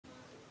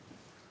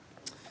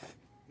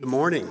Good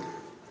morning.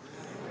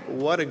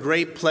 What a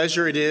great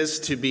pleasure it is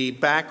to be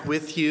back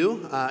with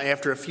you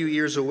after a few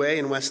years away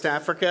in West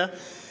Africa.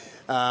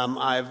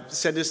 I've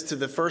said this to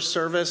the first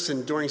service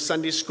and during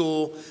Sunday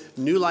school.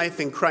 New Life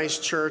in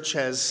Christ Church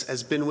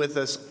has been with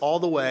us all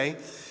the way,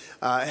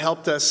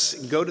 helped us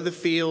go to the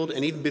field,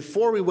 and even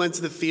before we went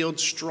to the field,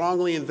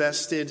 strongly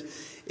invested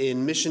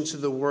in Mission to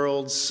the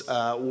World's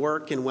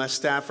work in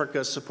West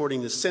Africa,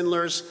 supporting the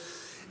Sindlers.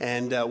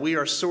 And we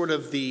are sort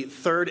of the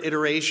third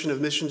iteration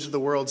of Mission to the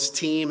World's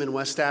team in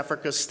West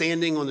Africa,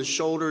 standing on the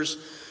shoulders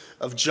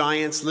of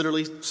giants.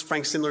 Literally,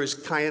 Frank Sindler is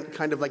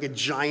kind of like a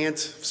giant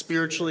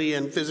spiritually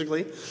and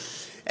physically.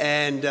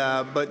 And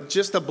but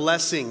just a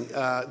blessing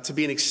to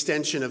be an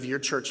extension of your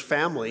church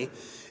family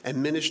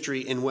and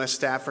ministry in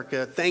West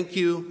Africa. Thank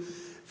you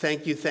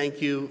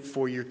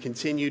for your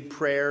continued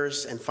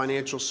prayers and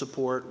financial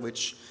support,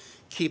 which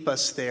keep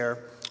us there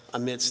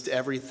amidst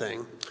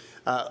everything.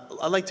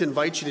 I'd like to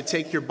invite you to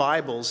take your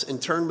Bibles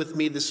and turn with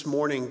me this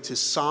morning to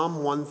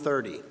Psalm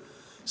 130.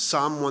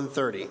 Psalm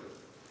 130.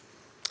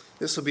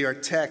 This will be our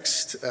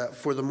text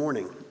for the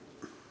morning.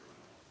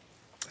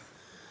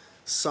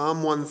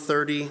 Psalm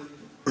 130,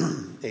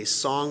 a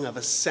song of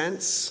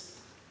ascents.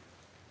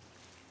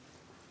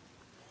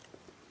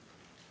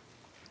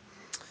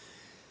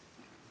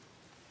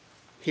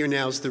 Here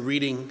now is the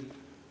reading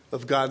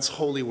of God's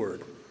holy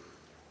word.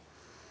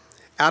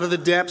 Out of the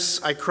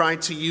depths I cry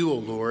to you, O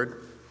Lord.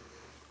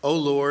 O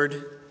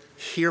Lord,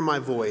 hear my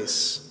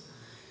voice.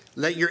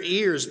 Let your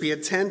ears be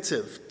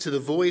attentive to the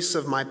voice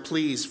of my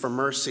pleas for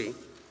mercy.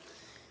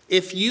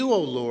 If you,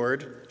 O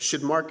Lord,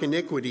 should mark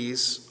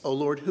iniquities, O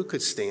Lord, who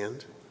could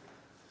stand?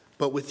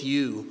 But with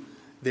you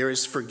there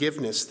is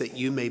forgiveness that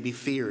you may be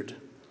feared.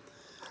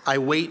 I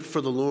wait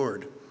for the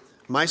Lord.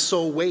 My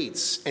soul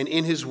waits, and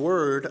in his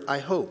word I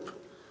hope.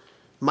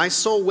 My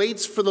soul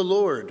waits for the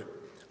Lord,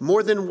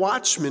 more than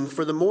watchmen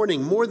for the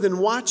morning, more than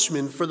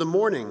watchmen for the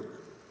morning.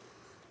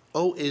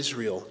 O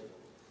Israel,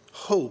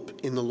 hope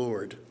in the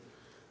Lord,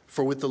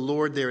 for with the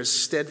Lord there is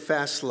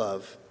steadfast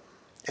love,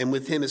 and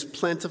with him is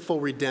plentiful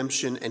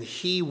redemption, and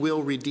he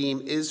will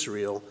redeem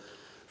Israel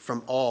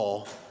from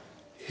all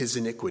his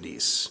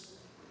iniquities.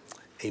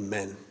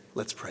 Amen.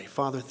 Let's pray.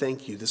 Father,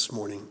 thank you this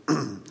morning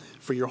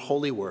for your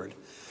holy word.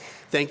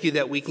 Thank you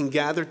that we can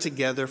gather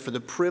together for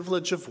the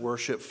privilege of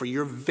worship, for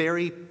your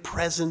very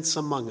presence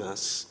among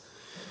us.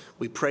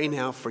 We pray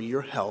now for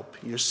your help,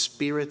 your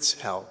Spirit's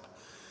help,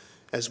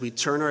 as we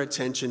turn our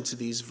attention to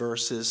these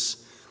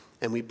verses,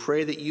 and we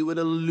pray that you would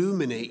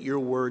illuminate your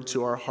word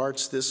to our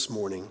hearts this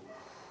morning.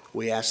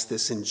 We ask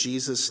this in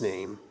Jesus'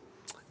 name.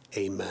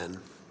 Amen.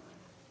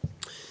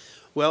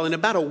 Well, in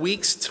about a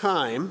week's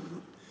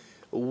time,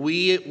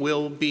 we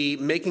will be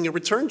making a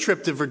return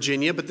trip to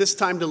Virginia, but this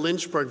time to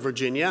Lynchburg,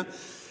 Virginia,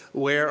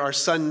 where our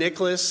son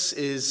Nicholas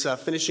is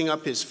finishing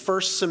up his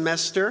first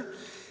semester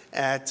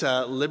at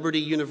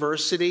Liberty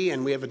University,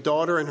 and we have a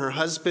daughter and her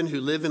husband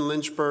who live in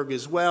Lynchburg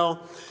as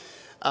well.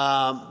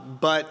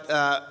 But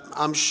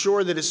I'm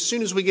sure that as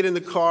soon as we get in the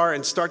car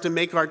and start to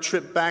make our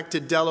trip back to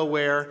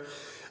Delaware,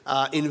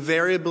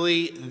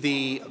 invariably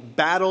the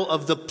battle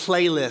of the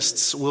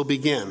playlists will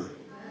begin.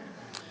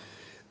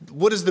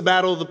 What is the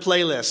battle of the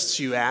playlists,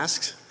 you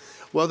ask?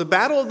 Well, the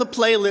battle of the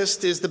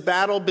playlist is the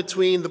battle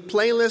between the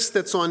playlist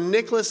that's on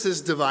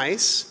Nicholas's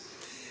device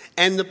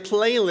and the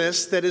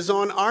playlist that is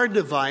on our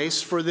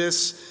device for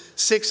this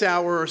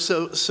 6-hour or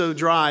so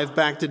drive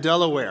back to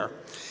Delaware.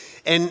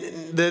 And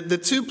the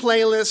two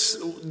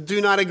playlists do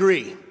not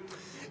agree.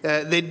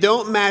 They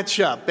don't match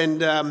up.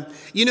 And,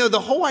 the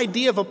whole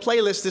idea of a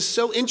playlist is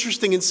so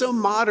interesting and so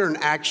modern,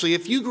 actually.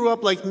 If you grew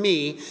up like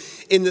me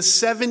in the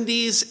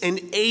 70s and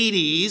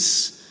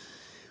 80s,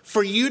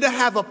 for you to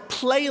have a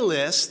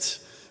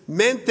playlist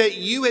meant that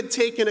you had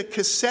taken a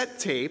cassette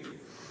tape.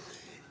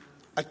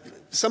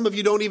 Some of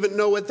you don't even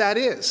know what that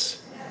is.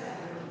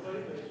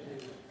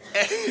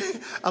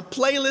 A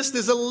playlist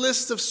is a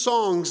list of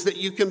songs that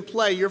you can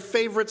play, your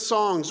favorite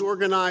songs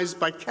organized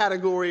by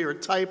category or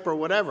type or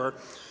whatever.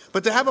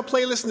 But to have a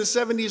playlist in the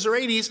 70s or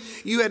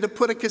 80s, you had to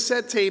put a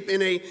cassette tape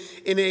in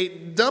a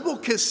double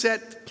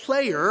cassette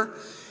player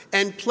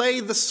and play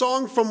the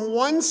song from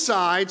one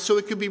side so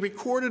it could be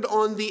recorded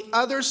on the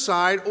other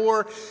side.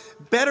 Or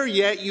better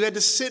yet, you had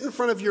to sit in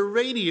front of your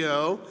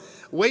radio,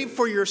 wait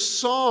for your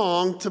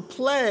song to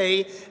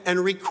play, and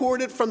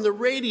record it from the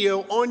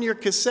radio on your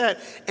cassette.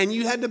 And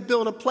you had to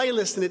build a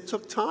playlist, and it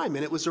took time,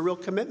 and it was a real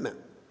commitment.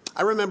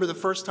 I remember the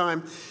first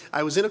time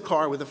I was in a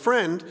car with a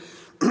friend,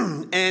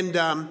 and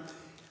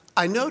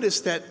I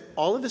noticed that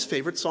all of his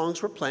favorite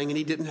songs were playing, and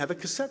he didn't have a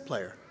cassette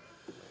player.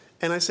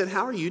 And I said,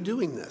 "How are you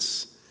doing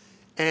this?"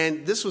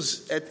 And this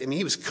was,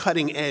 he was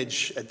cutting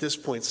edge at this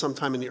point,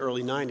 sometime in the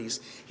early 90s.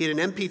 He had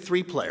an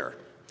MP3 player.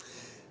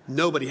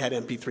 Nobody had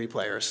MP3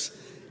 players.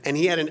 And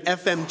he had an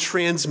FM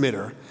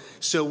transmitter.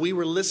 So we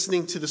were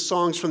listening to the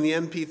songs from the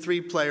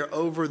MP3 player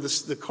over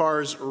the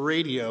car's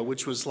radio,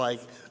 which was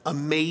like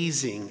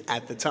amazing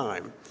at the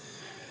time.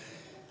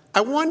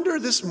 I wonder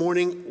this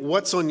morning,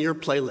 what's on your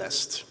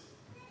playlist?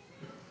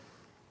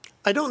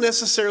 I don't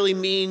necessarily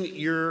mean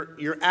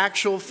your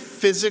actual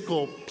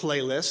physical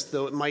playlist,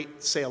 though it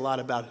might say a lot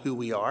about who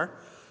we are.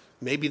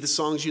 Maybe the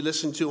songs you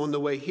listen to on the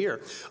way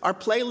here. Our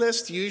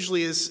playlist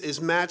usually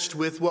is matched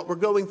with what we're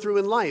going through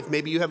in life.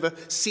 Maybe you have a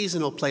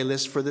seasonal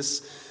playlist for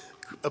this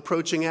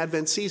approaching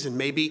Advent season.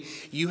 Maybe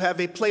you have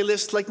a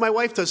playlist like my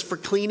wife does for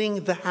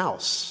cleaning the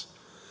house.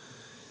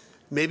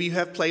 Maybe you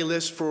have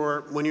playlists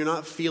for when you're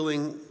not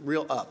feeling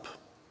real up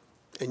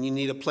and you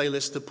need a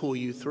playlist to pull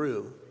you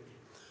through.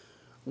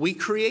 We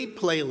create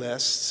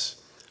playlists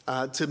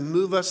to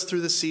move us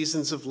through the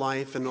seasons of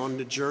life and on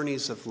the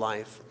journeys of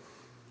life.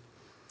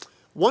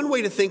 One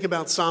way to think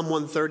about Psalm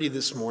 130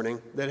 this morning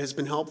that has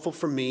been helpful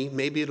for me,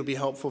 maybe it'll be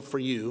helpful for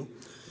you,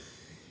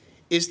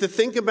 is to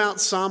think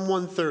about Psalm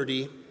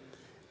 130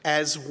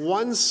 as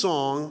one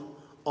song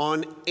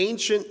on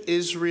ancient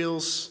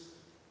Israel's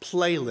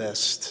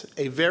playlist,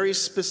 a very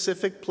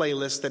specific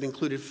playlist that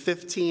included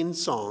 15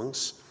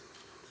 songs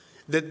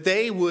that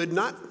they would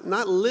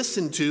not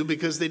listen to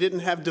because they didn't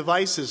have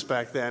devices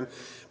back then,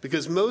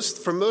 because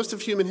for most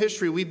of human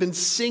history, we've been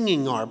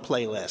singing our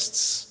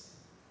playlists.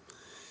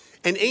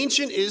 And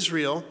ancient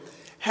Israel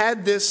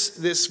had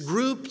this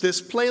group,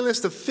 this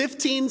playlist of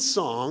 15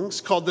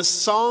 songs called the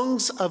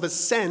Songs of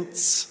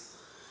Ascents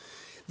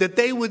that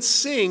they would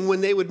sing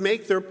when they would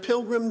make their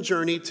pilgrim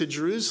journey to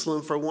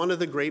Jerusalem for one of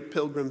the great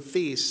pilgrim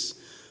feasts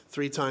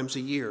 3 times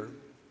a year.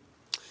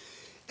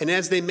 And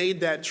as they made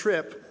that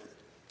trip,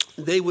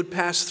 they would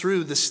pass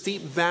through the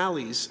steep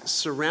valleys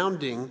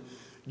surrounding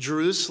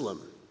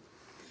Jerusalem.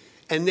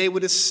 And they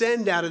would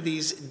ascend out of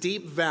these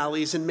deep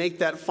valleys and make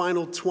that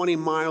final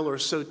 20-mile or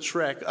so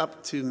trek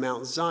up to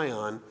Mount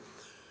Zion,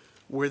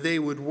 where they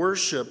would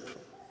worship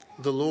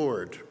the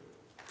Lord.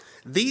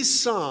 These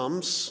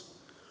psalms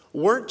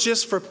weren't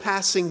just for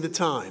passing the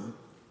time.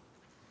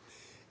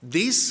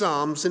 These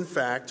psalms, in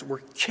fact,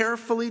 were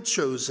carefully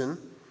chosen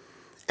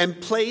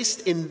and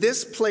placed in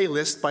this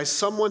playlist by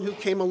someone who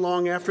came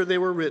along after they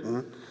were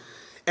written,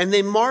 and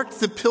they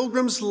marked the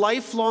pilgrim's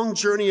lifelong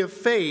journey of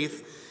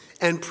faith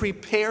and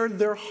prepared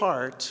their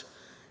heart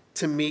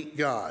to meet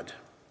God.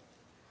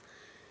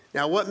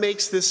 Now, what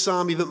makes this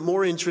psalm even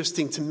more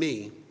interesting to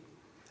me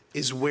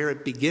is where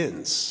it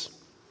begins.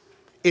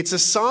 It's a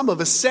psalm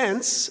of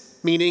ascents,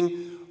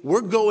 meaning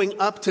we're going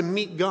up to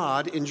meet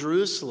God in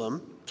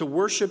Jerusalem, to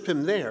worship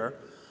him there,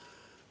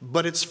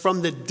 but it's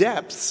from the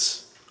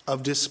depths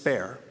of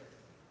despair.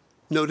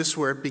 Notice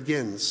where it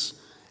begins.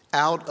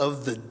 Out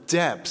of the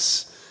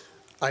depths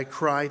I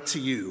cry to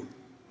you.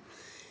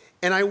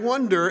 And I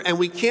wonder, and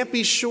we can't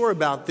be sure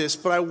about this,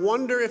 but I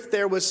wonder if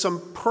there was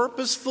some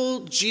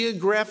purposeful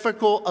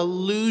geographical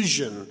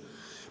allusion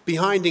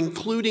behind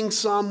including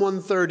Psalm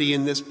 130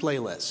 in this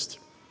playlist.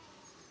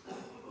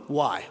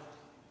 Why?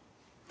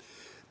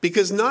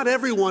 Because not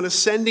everyone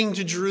ascending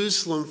to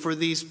Jerusalem for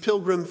these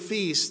pilgrim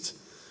feasts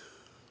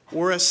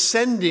were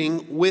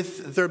ascending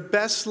with their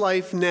best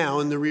life now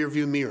in the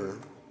rearview mirror.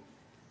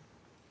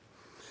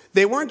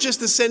 They weren't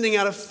just ascending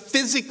out of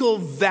physical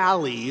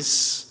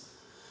valleys,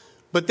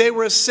 but they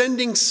were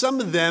ascending, some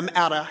of them,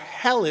 out of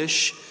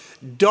hellish,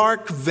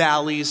 dark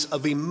valleys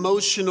of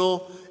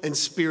emotional and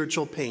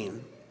spiritual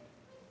pain.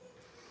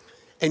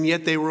 And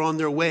yet they were on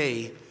their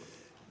way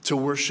to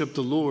worship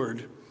the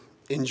Lord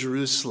in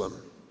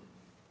Jerusalem.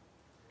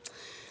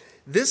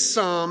 This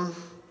psalm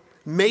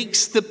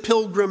makes the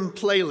pilgrim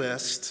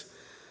playlist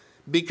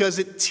because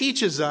it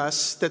teaches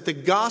us that the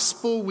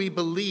gospel we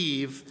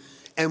believe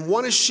and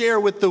want to share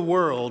with the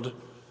world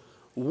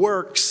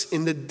works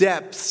in the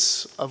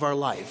depths of our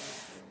life.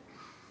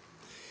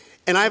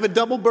 And I have a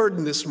double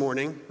burden this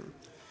morning.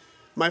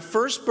 My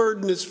first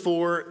burden is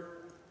for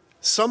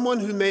someone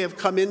who may have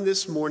come in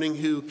this morning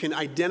who can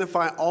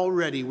identify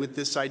already with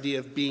this idea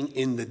of being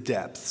in the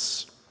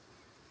depths.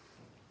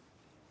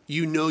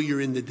 You know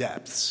you're in the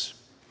depths,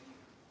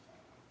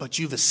 but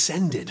you've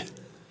ascended,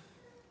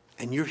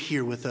 and you're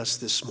here with us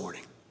this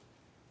morning.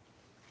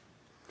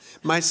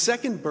 My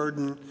second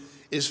burden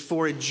is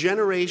for a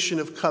generation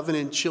of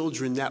covenant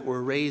children that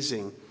we're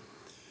raising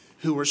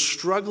who are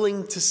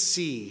struggling to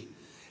see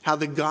how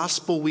the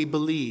gospel we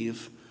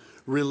believe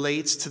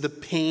relates to the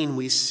pain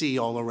we see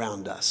all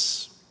around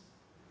us.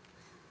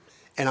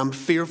 And I'm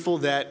fearful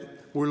that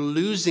we're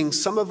losing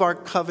some of our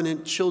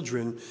covenant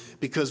children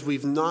because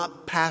we've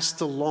not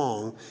passed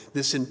along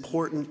this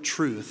important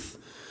truth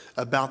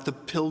about the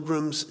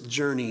pilgrim's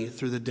journey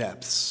through the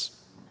depths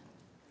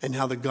and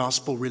how the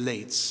gospel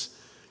relates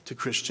to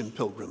Christian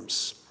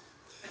pilgrims.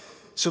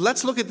 So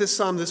let's look at this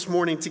psalm this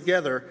morning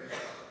together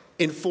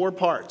in 4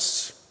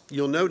 parts.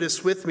 You'll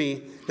notice with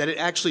me that it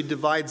actually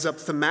divides up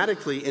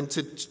thematically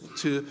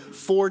into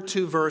 4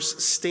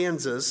 2-verse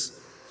stanzas.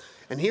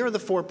 And here are the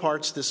 4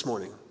 parts this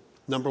morning.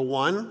 Number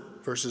 1,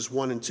 verses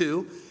 1 and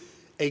 2,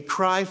 a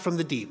cry from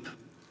the deep.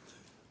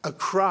 A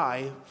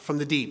cry from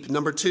the deep.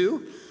 Number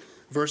 2,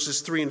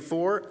 verses 3 and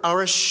 4,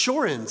 our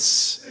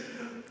assurance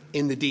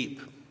in the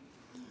deep.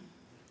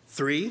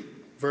 3,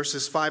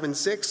 verses 5 and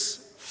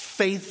 6,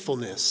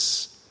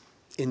 faithfulness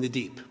in the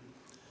deep.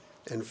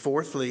 And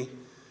fourthly,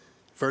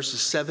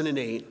 verses 7 and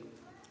 8,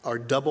 our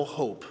double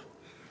hope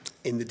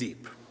in the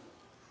deep.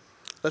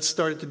 Let's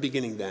start at the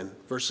beginning then,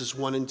 verses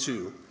 1 and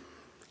 2,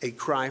 a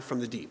cry from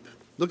the deep.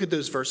 Look at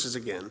those verses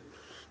again.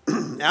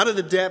 Out of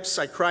the depths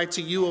I cry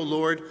to you, O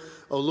Lord.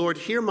 O Lord,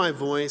 hear my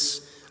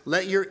voice.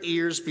 Let your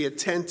ears be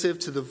attentive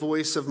to the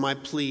voice of my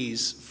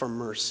pleas for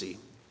mercy.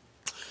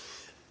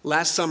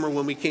 Last summer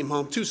when we came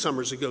home, 2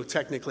 summers ago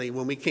technically,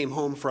 when we came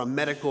home for a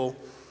medical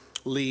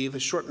leave, a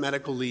short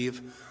medical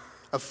leave,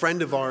 a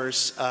friend of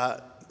ours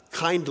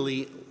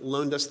kindly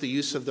loaned us the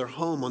use of their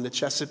home on the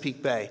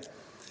Chesapeake Bay.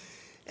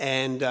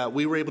 And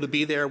we were able to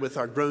be there with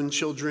our grown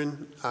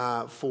children,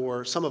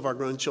 for some of our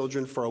grown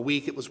children for a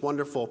week. It was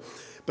wonderful.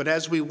 But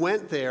as we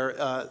went there,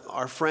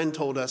 our friend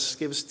told us,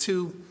 gave us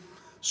 2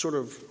 sort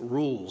of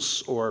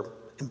rules or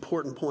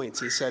important points.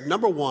 He said,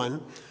 number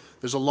 1,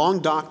 there's a long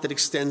dock that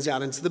extends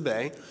out into the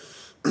bay.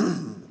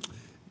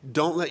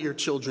 Don't let your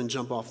children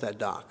jump off that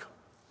dock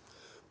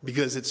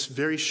because it's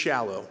very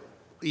shallow.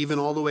 Even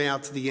all the way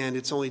out to the end,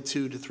 it's only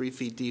 2 to 3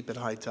 feet deep at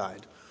high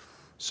tide.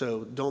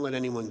 So don't let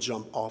anyone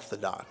jump off the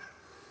dock.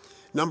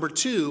 Number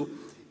 2,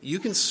 you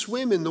can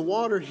swim in the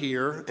water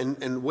here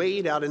and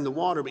wade out in the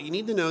water, but you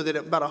need to know that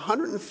about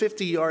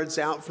 150 yards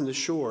out from the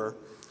shore,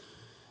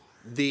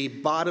 the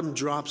bottom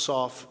drops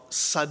off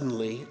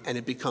suddenly and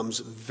it becomes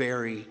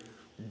very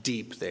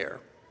deep there.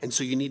 And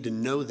so you need to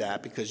know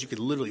that because you could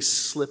literally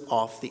slip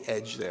off the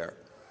edge there.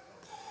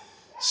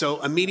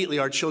 So immediately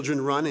our children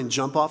run and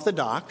jump off the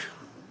dock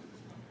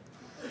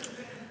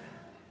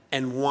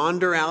and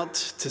wander out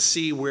to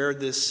see where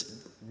this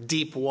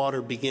deep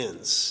water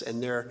begins.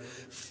 And they're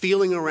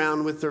feeling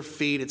around with their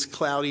feet. It's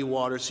cloudy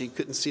water, so you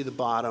couldn't see the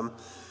bottom.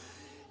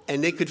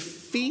 And they could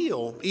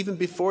feel, even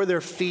before their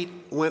feet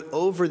went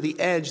over the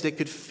edge, they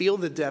could feel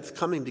the depth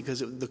coming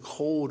because of the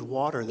cold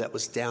water that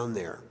was down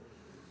there.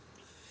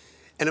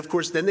 And of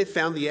course, then they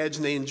found the edge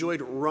and they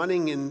enjoyed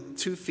running in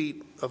 2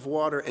 feet of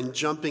water and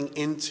jumping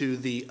into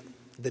the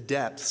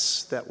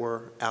depths that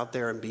were out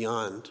there and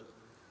beyond.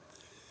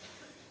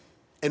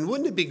 And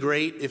wouldn't it be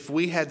great if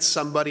we had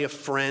somebody, a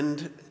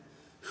friend,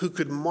 who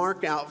could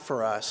mark out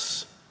for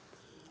us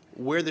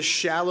where the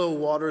shallow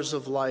waters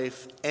of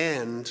life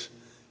end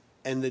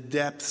and the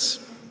depths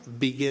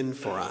begin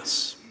for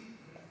us?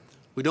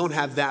 We don't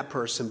have that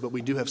person, but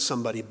we do have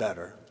somebody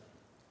better.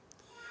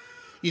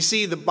 You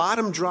see, the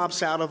bottom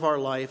drops out of our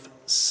life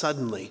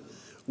suddenly,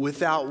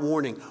 without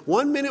warning.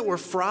 1 minute we're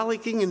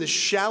frolicking in the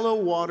shallow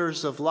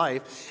waters of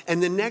life,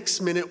 and the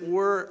next minute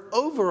we're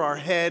over our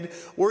head,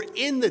 we're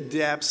in the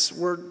depths,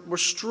 we're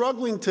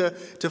struggling to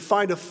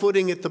find a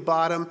footing at the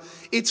bottom.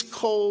 It's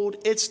cold,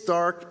 it's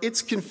dark,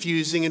 it's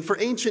confusing, and for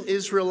ancient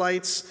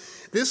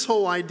Israelites, this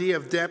whole idea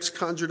of depths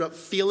conjured up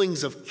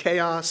feelings of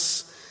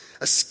chaos,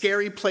 a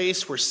scary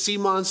place where sea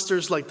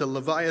monsters like the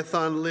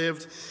Leviathan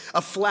lived,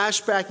 a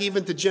flashback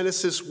even to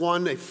Genesis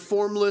 1, a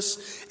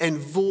formless and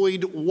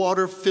void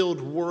water-filled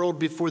world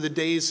before the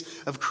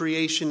days of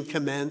creation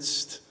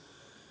commenced.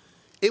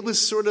 It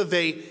was sort of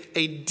a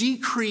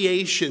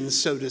decreation,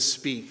 so to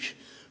speak,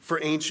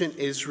 for ancient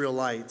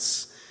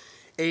Israelites.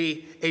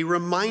 A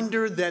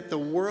reminder that the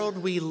world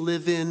we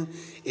live in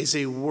is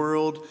a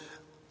world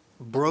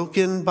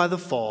broken by the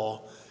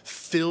fall,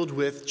 filled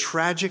with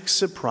tragic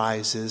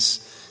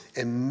surprises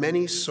and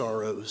many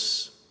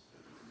sorrows.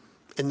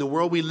 And the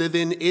world we live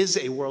in is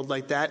a world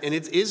like that, and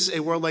it is a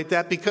world like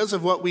that because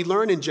of what we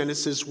learn in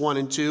Genesis 1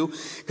 and 2.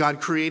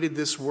 God created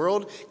this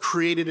world,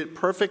 created it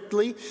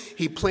perfectly.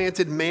 He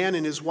planted man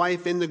and his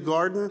wife in the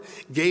garden,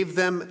 gave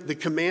them the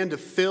command to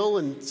fill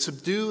and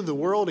subdue the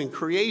world and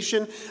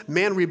creation.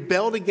 Man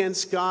rebelled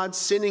against God,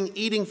 sinning,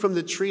 eating from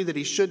the tree that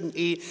he shouldn't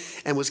eat,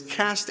 and was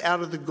cast out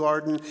of the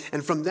garden.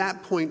 And from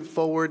that point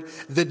forward,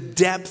 the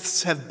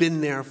depths have been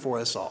there for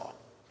us all.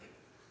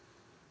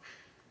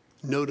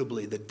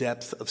 Notably, the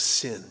depth of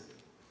sin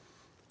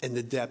and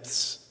the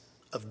depths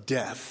of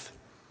death,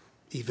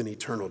 even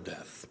eternal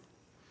death.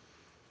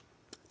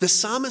 The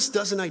psalmist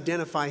doesn't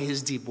identify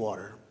his deep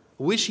water.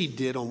 Wish he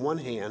did on one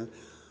hand,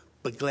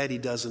 but glad he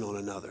doesn't on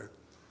another.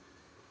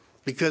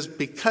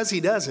 Because he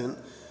doesn't,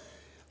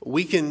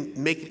 we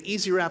can make an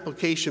easier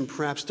application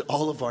perhaps to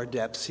all of our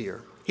depths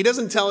here. He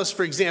doesn't tell us,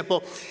 for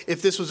example,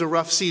 if this was a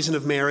rough season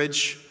of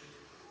marriage.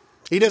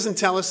 He doesn't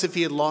tell us if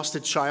he had lost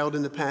a child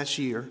in the past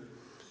year.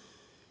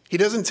 He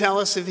doesn't tell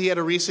us if he had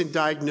a recent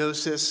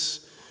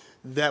diagnosis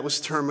that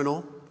was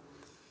terminal.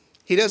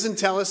 He doesn't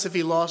tell us if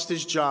he lost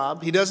his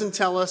job. He doesn't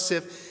tell us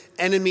if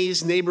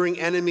neighboring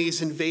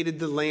enemies invaded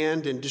the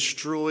land and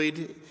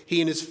destroyed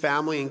he and his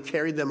family and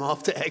carried them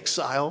off to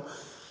exile.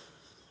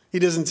 He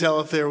doesn't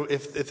tell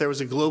if there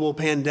was a global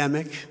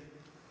pandemic.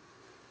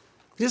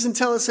 He doesn't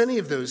tell us any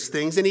of those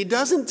things, and he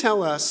doesn't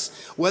tell us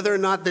whether or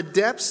not the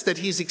depths that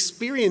he's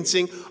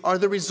experiencing are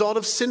the result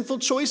of sinful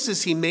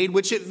choices he made,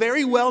 which it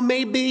very well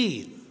may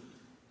be.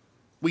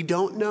 We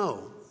don't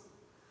know.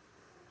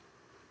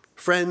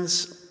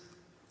 Friends,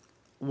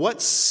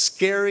 what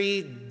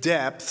scary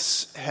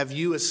depths have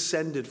you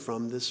ascended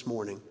from this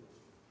morning?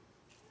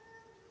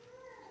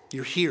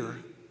 You're here,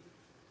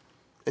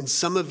 and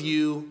some of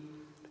you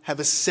have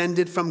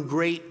ascended from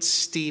great,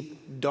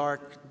 steep,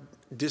 dark,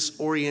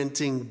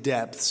 disorienting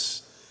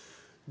depths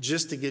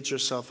just to get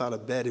yourself out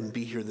of bed and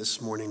be here this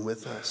morning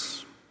with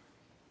us.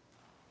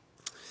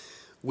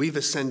 We've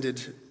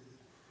ascended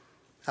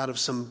out of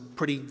some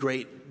pretty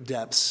great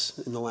depths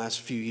in the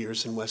last few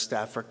years in West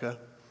Africa.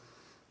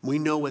 We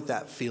know what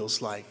that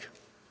feels like.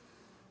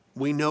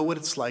 We know what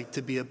it's like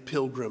to be a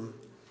pilgrim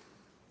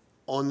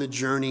on the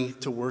journey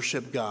to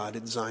worship God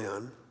at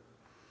Zion.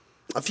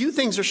 A few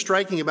things are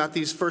striking about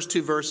these first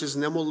two verses,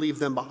 and then we'll leave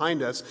them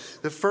behind us.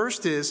 The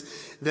first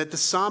is that the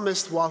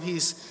psalmist, while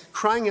he's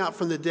crying out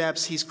from the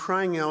depths, he's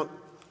crying out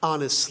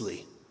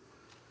honestly.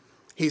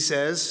 He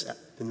says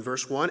in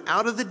verse 1,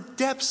 out of the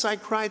depths I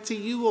cry to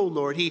you, O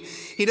Lord. He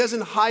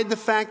doesn't hide the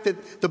fact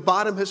that the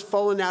bottom has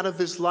fallen out of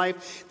his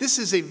life. This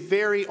is a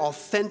very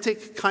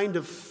authentic kind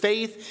of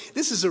faith.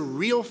 This is a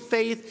real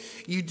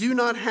faith. You do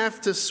not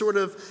have to sort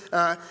of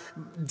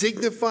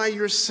dignify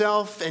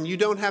yourself, and you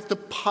don't have to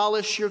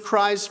polish your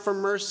cries for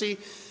mercy.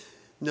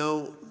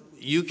 No,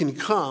 you can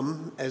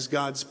come as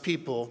God's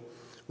people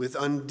with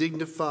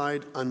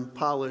undignified,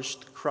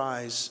 unpolished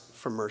cries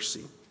for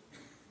mercy.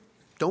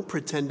 Don't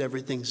pretend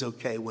everything's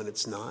okay when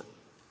it's not.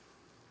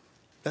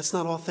 That's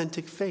not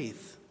authentic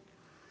faith.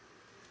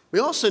 We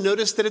also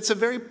notice that it's a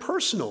very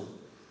personal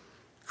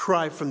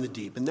cry from the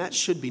deep, and that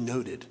should be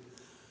noted.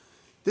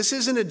 This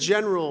isn't a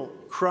general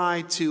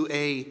cry to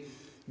a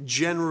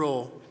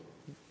general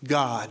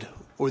God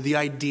or the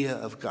idea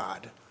of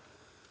God.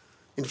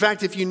 In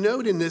fact, if you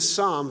note in this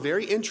psalm,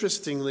 very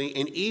interestingly,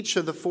 in each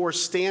of the four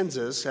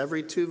stanzas,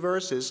 every two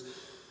verses,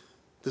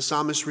 the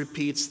psalmist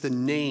repeats the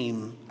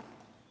name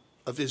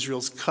of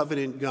Israel's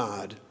covenant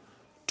God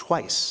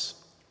twice,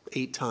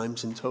 8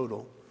 times in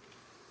total.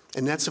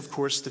 And that's, of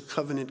course, the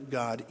covenant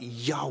God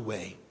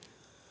Yahweh,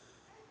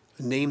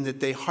 a name that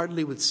they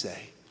hardly would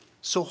say,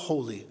 so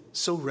holy,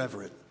 so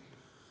reverent.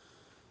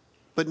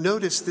 But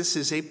notice this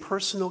is a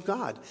personal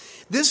God.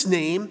 This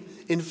name,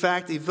 in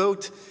fact,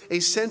 evoked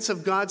a sense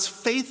of God's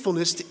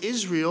faithfulness to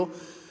Israel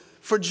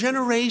for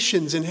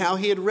generations and how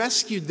he had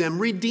rescued them,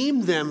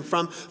 redeemed them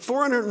from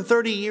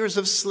 430 years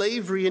of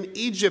slavery in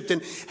Egypt,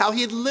 and how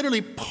he had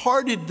literally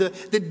parted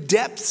the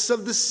depths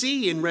of the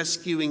sea in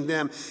rescuing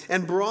them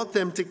and brought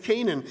them to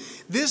Canaan.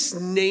 This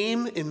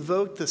name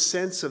invoked the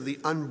sense of the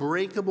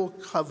unbreakable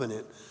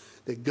covenant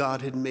that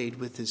God had made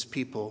with his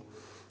people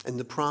and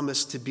the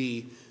promise to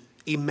be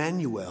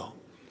Emmanuel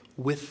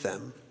with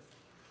them.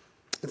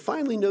 And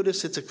finally,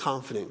 notice it's a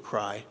confident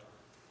cry.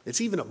 It's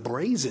even a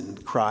brazen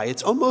cry.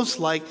 It's almost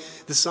like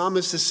the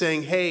psalmist is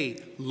saying, hey,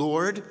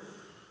 Lord,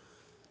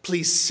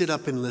 please sit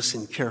up and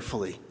listen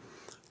carefully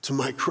to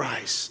my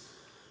cries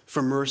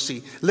for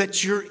mercy.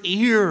 Let your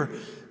ear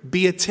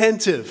be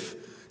attentive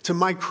to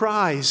my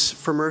cries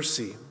for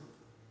mercy.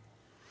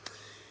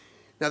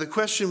 Now, the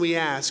question we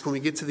ask when we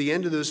get to the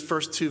end of those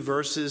first two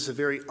verses, a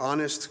very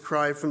honest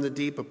cry from the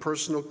deep, a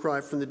personal cry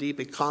from the deep,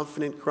 a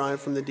confident cry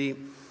from the deep,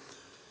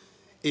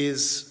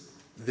 is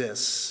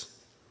this.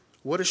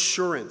 What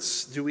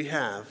assurance do we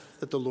have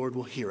that the Lord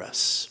will hear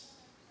us?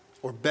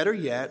 Or better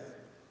yet,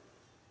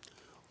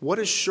 what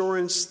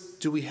assurance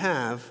do we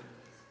have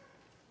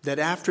that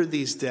after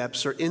these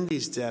depths or in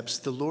these depths,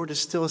 the Lord is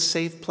still a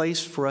safe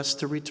place for us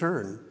to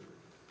return?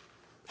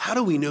 How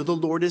do we know the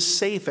Lord is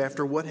safe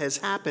after what has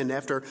happened,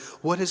 after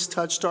what has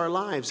touched our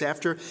lives,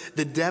 after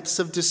the depths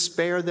of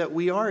despair that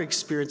we are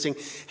experiencing?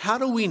 How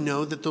do we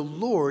know that the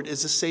Lord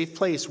is a safe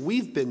place?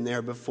 We've been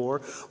there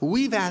before.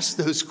 We've asked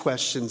those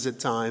questions at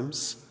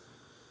times.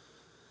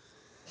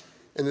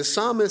 And the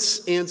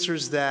psalmist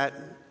answers that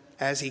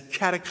as he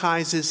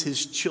catechizes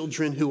his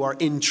children who are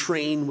in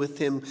train with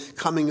him,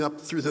 coming up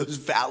through those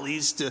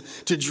valleys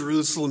to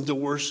Jerusalem to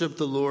worship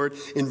the Lord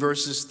in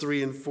verses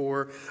 3 and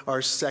 4,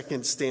 our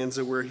second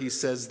stanza where he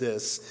says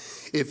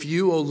this: if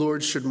you, O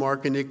Lord, should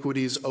mark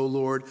iniquities, O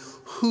Lord,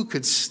 who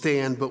could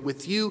stand? But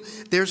with you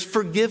there's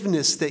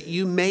forgiveness that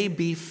you may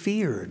be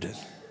feared.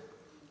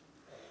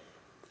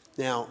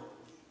 Now,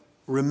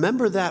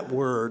 remember that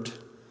word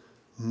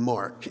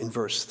mark in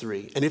verse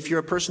 3. And if you're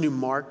a person who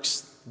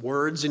marks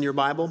words in your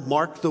Bible,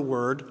 mark the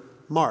word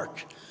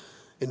mark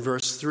in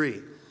verse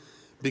 3.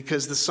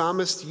 Because the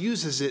psalmist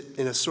uses it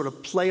in a sort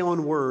of play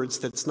on words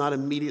that's not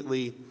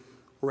immediately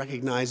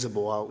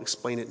recognizable. I'll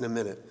explain it in a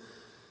minute.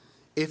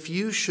 If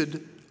you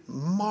should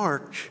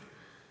mark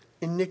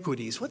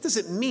iniquities, what does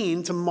it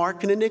mean to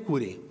mark an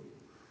iniquity?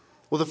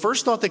 Well, the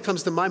first thought that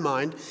comes to my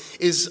mind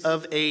is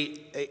of a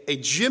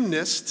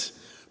gymnast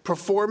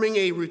performing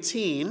a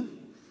routine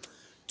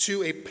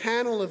to a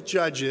panel of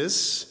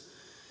judges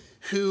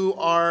who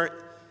are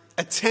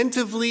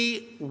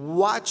attentively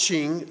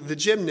watching the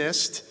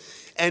gymnast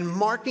and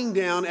marking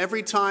down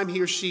every time he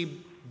or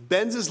she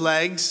bends his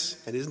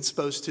legs and isn't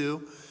supposed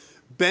to,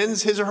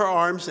 bends his or her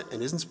arms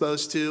and isn't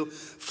supposed to,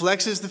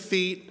 flexes the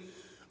feet,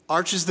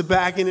 arches the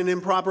back in an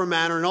improper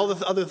manner, and all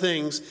the other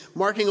things,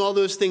 marking all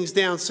those things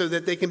down so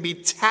that they can be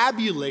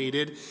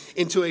tabulated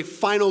into a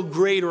final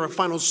grade or a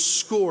final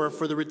score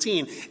for the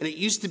routine. And it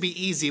used to be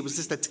easy. It was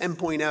just a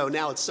 10.0.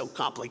 Now it's so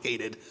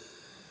complicated.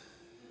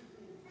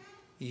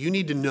 You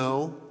need to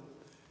know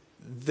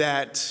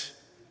that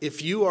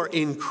if you are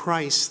in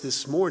Christ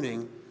this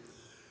morning,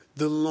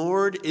 The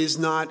Lord is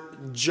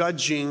not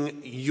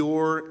judging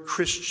your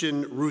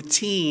Christian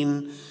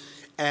routine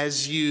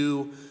as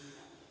you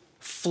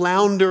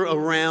flounder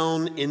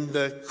around in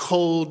the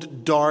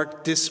cold,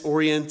 dark,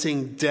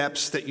 disorienting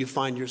depths that you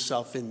find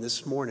yourself in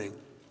this morning.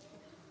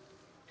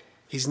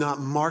 He's not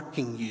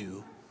marking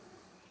you.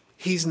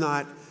 He's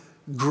not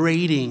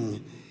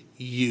grading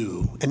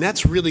you. And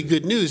that's really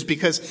good news,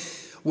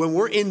 because when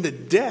we're in the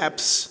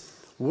depths,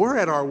 we're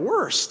at our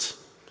worst.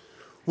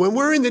 When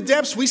we're in the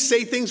depths, we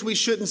say things we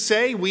shouldn't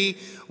say.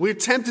 We're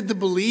tempted to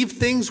believe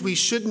things we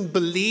shouldn't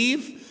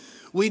believe.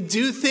 We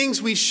do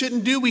things we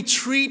shouldn't do. We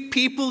treat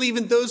people,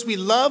 even those we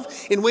love,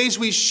 in ways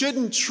we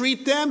shouldn't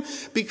treat them.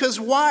 Because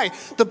why?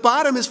 The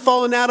bottom has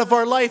fallen out of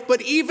our life.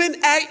 But even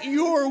at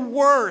your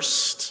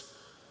worst,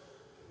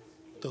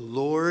 the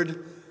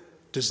Lord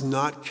does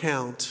not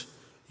count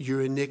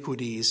your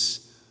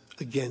iniquities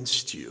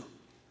against you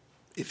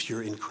if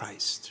you're in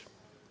Christ.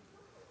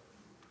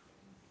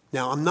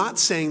 Now, I'm not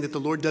saying that the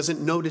Lord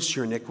doesn't notice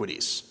your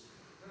iniquities.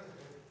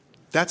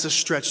 That's a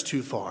stretch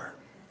too far.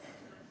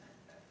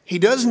 He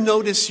does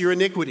notice your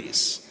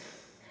iniquities,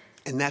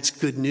 and that's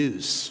good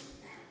news.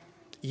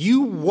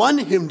 You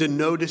want him to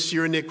notice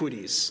your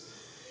iniquities.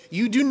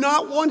 You do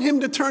not want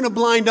him to turn a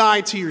blind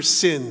eye to your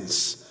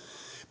sins,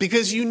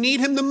 because you need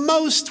him the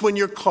most when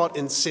you're caught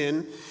in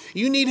sin.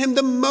 You need him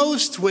the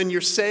most when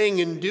you're saying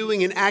and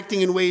doing and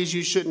acting in ways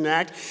you shouldn't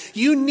act.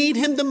 You need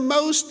him the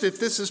most if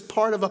this is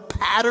part of a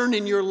pattern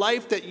in your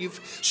life that you've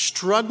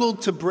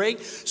struggled to break.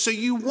 So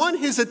you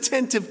want his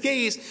attentive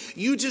gaze.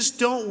 You just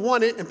don't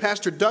want it, and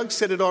Pastor Doug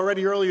said it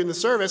already earlier in the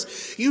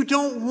service, you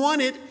don't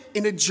want it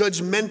in a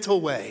judgmental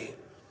way.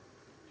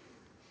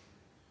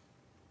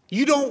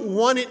 You don't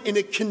want it in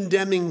a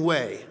condemning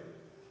way.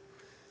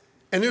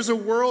 And there's a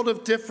world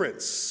of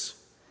difference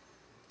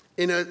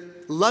in a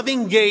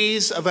loving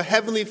gaze of a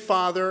heavenly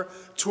Father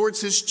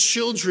towards his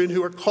children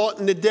who are caught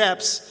in the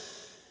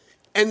depths,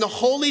 and the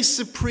holy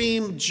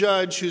supreme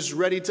judge who's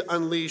ready to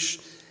unleash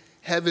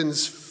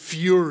heaven's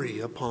fury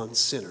upon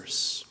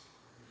sinners.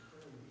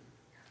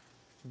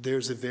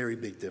 There's a very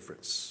big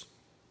difference.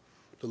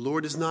 The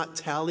Lord is not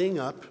tallying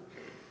up.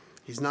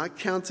 He's not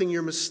counting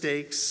your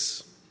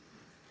mistakes,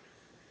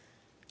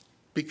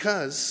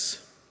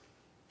 because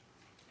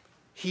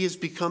he has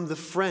become the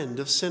friend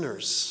of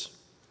sinners.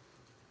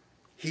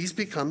 He's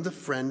become the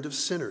friend of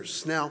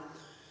sinners. Now,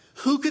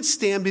 who could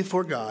stand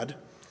before God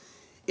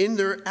in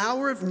their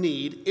hour of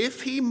need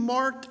if he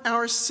marked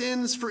our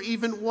sins for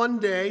even one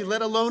day,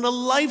 let alone a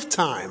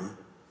lifetime?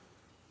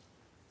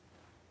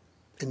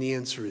 And the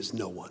answer is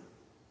no one.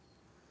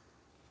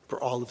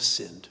 For all have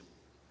sinned.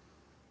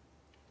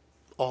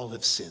 All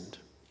have sinned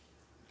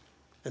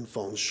and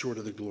fallen short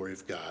of the glory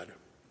of God.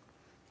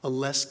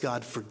 Unless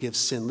God forgives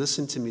sin,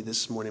 listen to me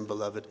this morning,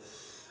 beloved.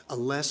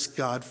 Unless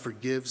God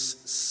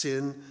forgives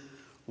sin,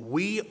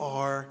 we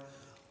are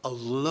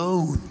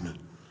alone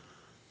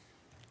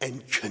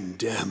and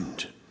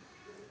condemned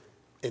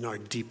in our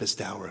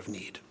deepest hour of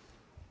need.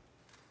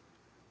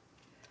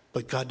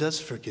 But God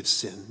does forgive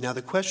sin. Now,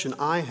 the question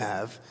I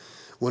have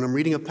when I'm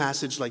reading a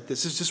passage like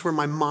this is just where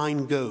my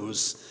mind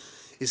goes,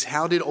 is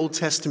how did Old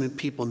Testament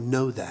people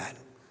know that?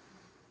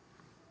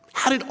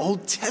 How did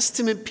Old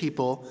Testament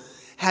people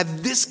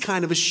have this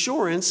kind of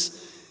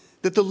assurance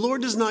that the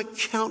Lord does not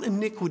count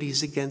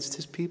iniquities against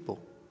his people?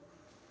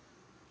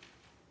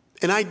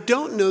 And I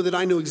don't know that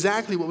I know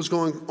exactly what was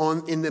going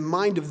on in the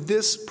mind of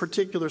this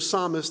particular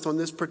psalmist on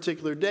this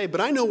particular day,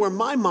 but I know where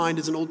my mind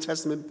as an Old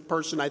Testament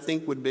person, I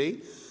think, would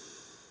be.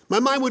 My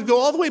mind would go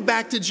all the way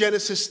back to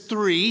Genesis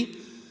 3,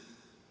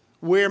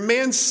 where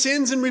man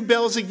sins and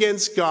rebels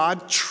against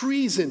God.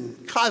 Treason,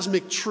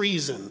 cosmic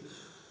treason,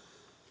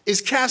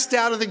 is cast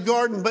out of the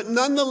garden, but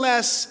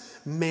nonetheless,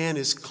 man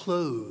is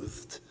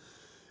clothed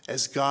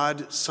as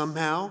God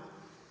somehow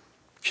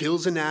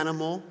kills an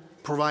animal,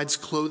 provides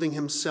clothing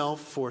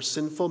himself for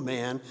sinful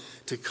man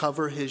to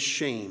cover his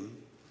shame.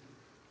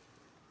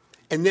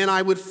 And then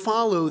I would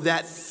follow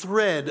that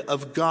thread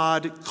of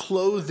God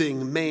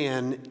clothing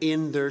man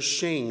in their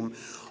shame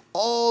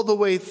all the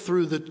way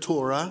through the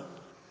Torah,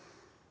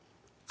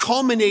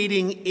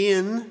 culminating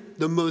in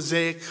the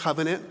Mosaic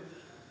covenant,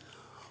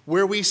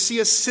 where we see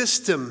a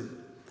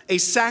system, a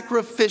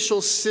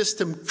sacrificial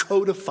system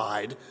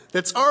codified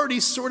that's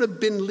already sort of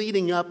been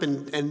leading up,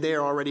 and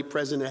they're already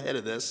present ahead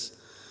of this.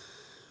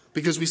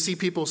 Because we see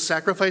people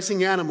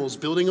sacrificing animals,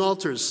 building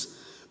altars.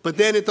 But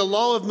then at the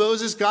law of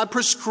Moses, God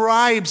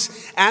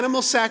prescribes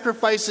animal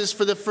sacrifices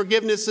for the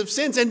forgiveness of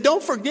sins. And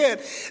don't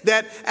forget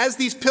that as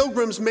these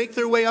pilgrims make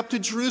their way up to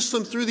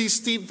Jerusalem through these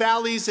steep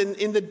valleys and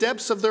in the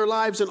depths of their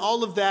lives and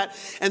all of that,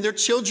 and their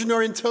children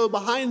are in tow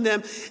behind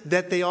them,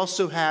 that they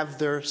also have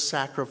their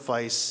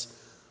sacrifice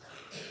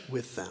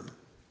with them.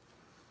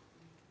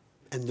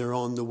 And they're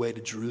on the way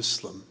to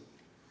Jerusalem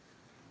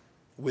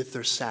with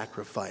their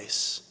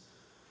sacrifice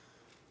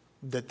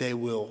that they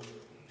will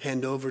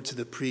hand over to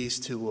the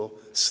priest, who will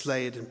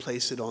slay it and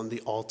place it on the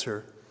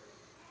altar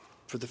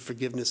for the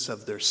forgiveness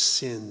of their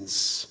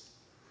sins.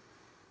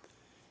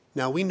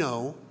 Now we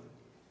know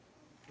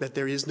that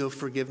there is no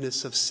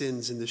forgiveness of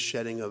sins in the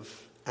shedding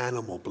of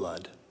animal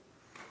blood.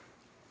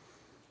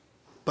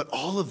 But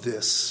all of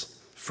this,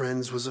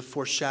 friends, was a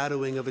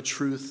foreshadowing of a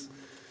truth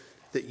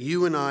that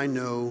you and I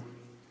know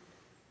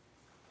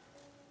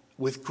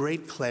with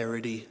great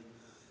clarity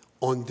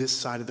on this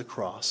side of the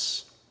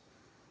cross.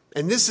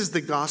 And this is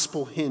the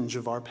gospel hinge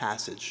of our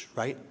passage,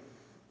 right?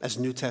 As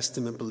New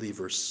Testament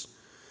believers.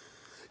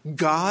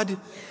 God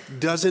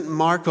doesn't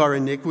mark our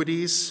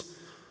iniquities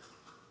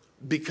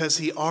because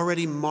he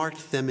already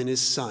marked them in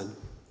his Son,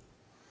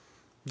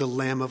 the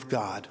Lamb of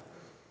God,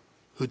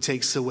 who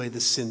takes away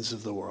the sins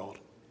of the world.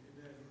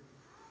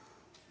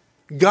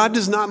 God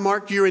does not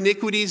mark your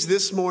iniquities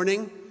this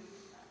morning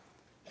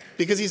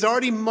because he's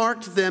already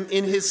marked them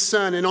in his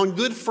Son. And on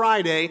Good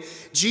Friday,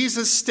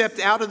 Jesus stepped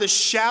out of the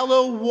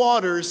shallow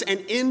waters and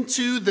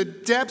into the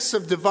depths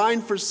of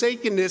divine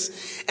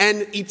forsakenness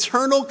and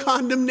eternal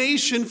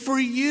condemnation for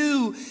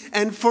you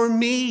and for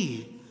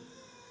me.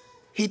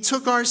 He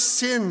took our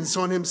sins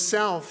on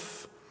himself.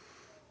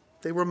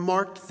 They were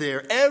marked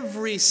there.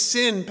 Every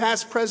sin,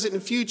 past, present,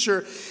 and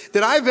future,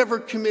 that I've ever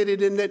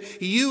committed and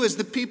that you as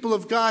the people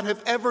of God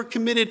have ever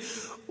committed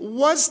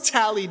was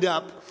tallied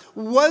up,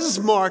 was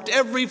marked.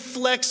 Every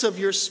flex of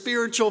your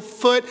spiritual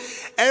foot,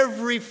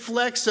 every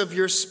flex of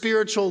your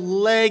spiritual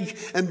leg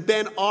and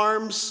bent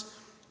arms,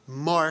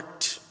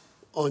 marked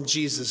on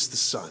Jesus the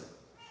Son.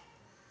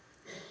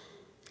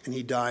 And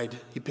he died.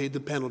 He paid the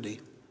penalty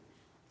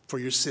for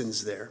your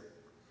sins there.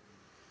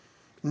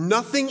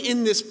 Nothing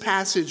in this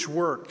passage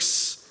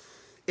works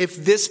if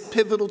this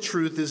pivotal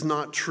truth is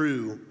not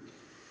true.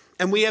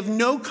 And we have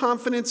no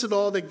confidence at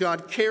all that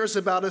God cares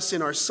about us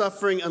in our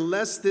suffering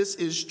unless this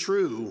is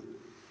true.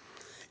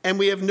 And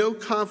we have no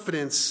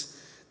confidence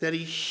that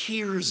he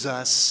hears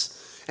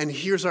us and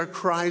hears our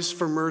cries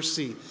for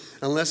mercy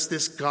unless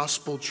this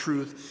gospel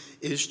truth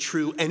is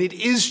true. And it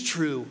is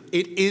true.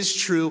 It is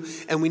true.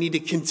 And we need to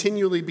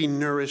continually be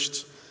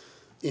nourished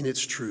in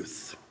its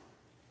truth.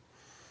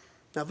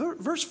 Now,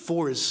 verse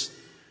 4 is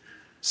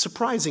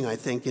surprising, I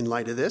think, in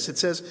light of this. It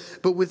says,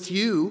 but with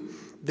you,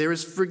 there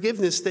is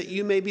forgiveness that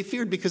you may be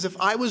feared. Because if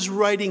I was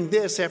writing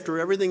this after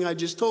everything I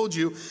just told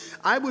you,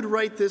 I would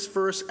write this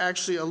verse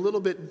actually a little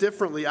bit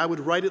differently. I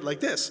would write it like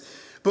this.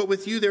 But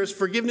with you, there is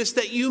forgiveness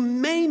that you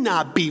may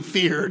not be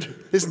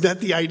feared. Isn't that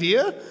the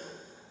idea?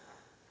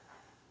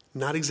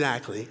 Not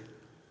exactly.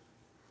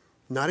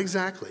 Not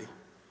exactly.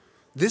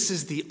 This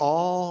is the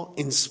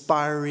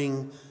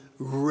awe-inspiring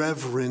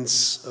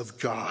reverence of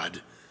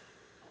God.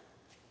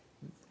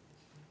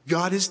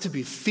 God is to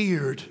be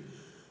feared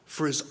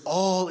for his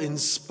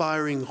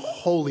awe-inspiring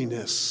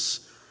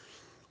holiness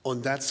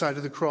on that side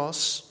of the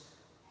cross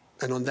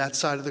and on that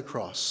side of the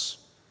cross.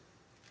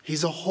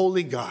 He's a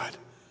holy God,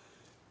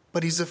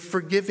 but he's a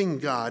forgiving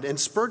God. And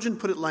Spurgeon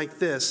put it like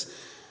this: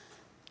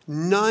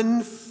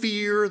 none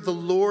fear the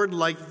Lord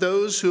like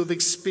those who have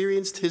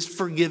experienced his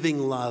forgiving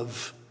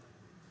love.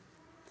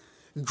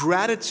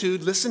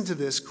 Gratitude, listen to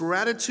this,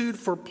 gratitude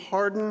for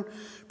pardon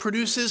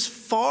produces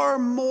far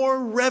more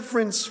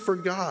reverence for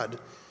God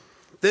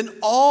than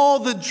all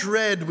the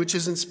dread which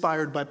is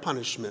inspired by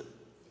punishment.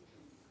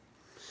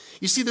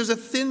 You see, there's a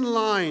thin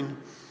line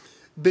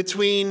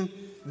between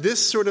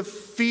this sort of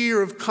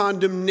fear of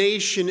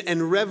condemnation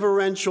and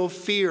reverential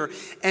fear.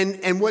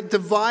 And what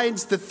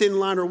divides the thin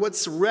line, or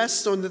what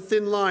rests on the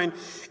thin line,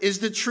 is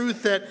the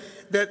truth that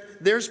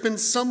there's been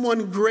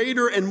someone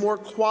greater and more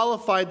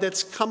qualified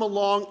that's come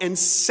along and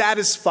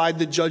satisfied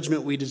the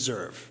judgment we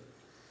deserve.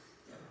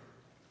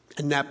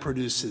 And that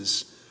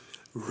produces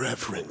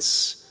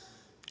reverence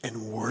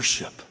and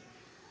worship.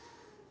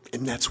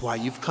 And that's why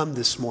you've come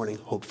this morning,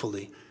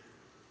 hopefully.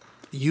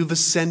 You've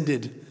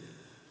ascended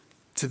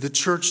to the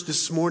church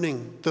this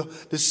morning,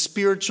 the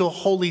spiritual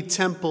holy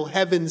temple,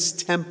 heaven's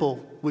temple,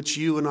 which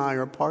you and I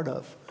are part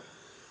of.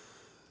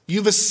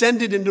 You've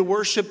ascended into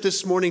worship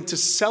this morning to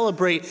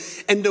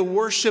celebrate and to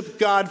worship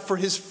God for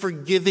his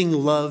forgiving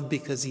love,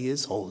 because he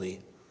is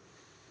holy.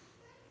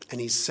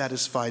 And he's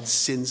satisfied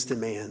sin's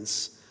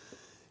demands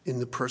in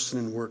the person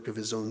and work of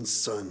his own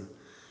Son,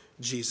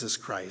 Jesus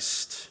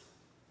Christ.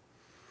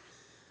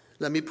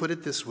 Let me put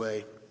it this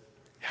way.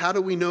 How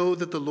do we know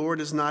that the Lord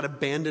has not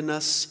abandoned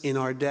us in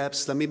our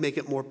depths? Let me make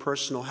it more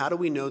personal. How do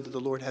we know that the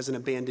Lord hasn't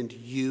abandoned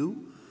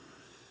you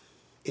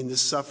in the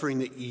suffering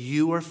that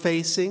you are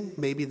facing,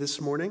 maybe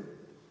this morning?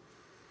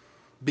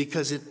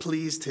 Because it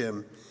pleased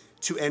him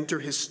to enter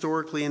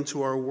historically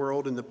into our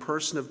world in the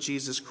person of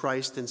Jesus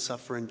Christ and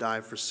suffer and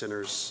die for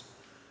sinners.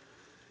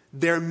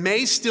 There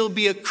may still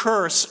be a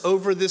curse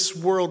over this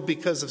world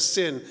because of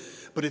sin,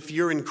 but if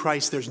you're in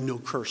Christ, there's no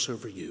curse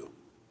over you.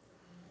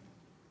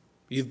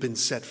 You've been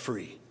set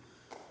free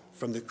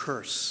from the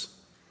curse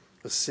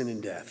of sin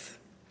and death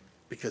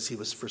because he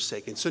was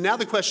forsaken. So now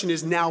the question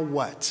is, now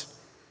what?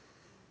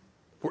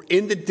 We're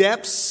in the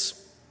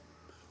depths.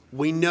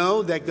 We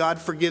know that God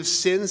forgives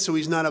sins, so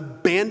he's not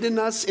abandoned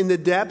us in the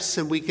depths,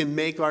 and we can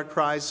make our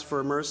cries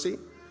for mercy.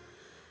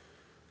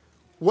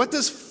 What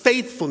does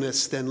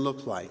faithfulness then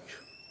look like?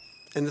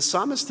 And the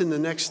psalmist in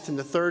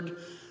the third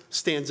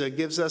stanza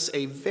gives us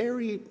a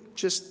very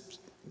just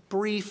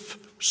brief,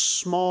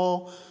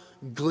 small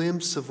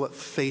glimpse of what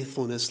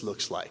faithfulness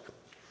looks like.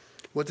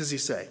 What does he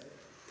say?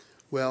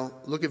 Well,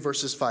 look at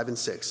verses 5 and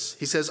 6.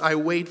 He says, I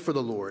wait for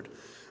the Lord.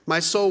 My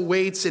soul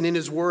waits, and in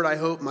his word I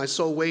hope. My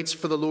soul waits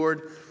for the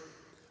Lord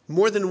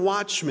more than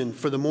watchmen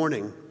for the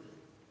morning.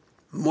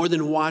 More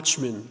than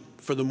watchmen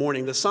for the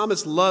morning. The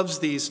psalmist loves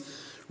these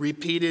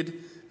repeated,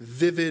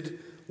 vivid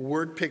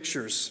word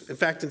pictures. In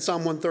fact, in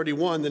Psalm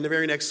 131, in the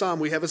very next psalm,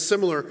 we have a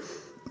similar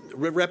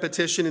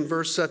repetition in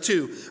verse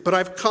 2. But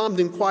I've calmed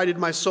and quieted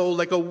my soul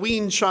like a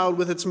weaned child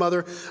with its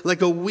mother.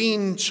 Like a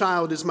weaned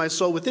child is my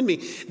soul within me.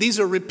 These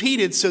are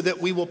repeated so that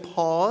we will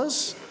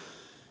pause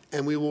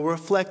and we will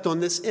reflect on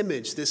this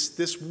image.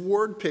 This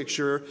word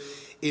picture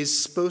is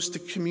supposed to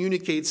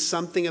communicate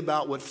something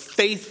about what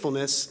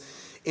faithfulness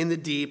in the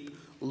deep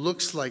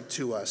looks like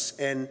to us.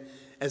 And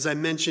as I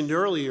mentioned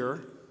earlier,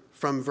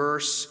 from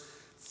verse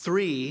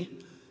 3,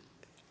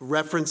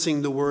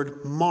 referencing the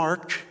word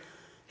mark,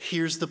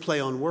 here's the play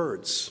on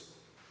words.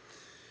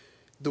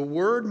 The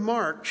word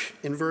mark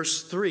in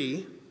verse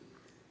 3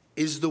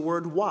 is the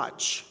word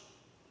watch.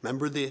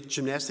 Remember, the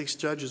gymnastics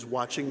judge is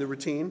watching the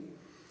routine?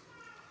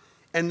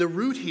 And the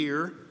root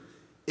here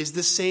is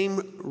the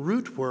same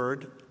root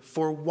word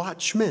for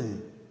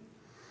watchman.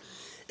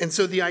 And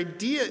so the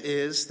idea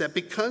is that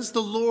because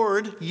the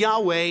Lord,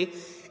 Yahweh,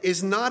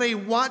 is not a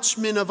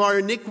watchman of our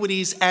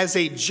iniquities as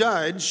a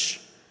judge,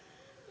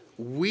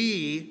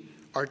 we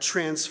are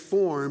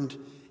transformed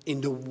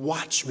into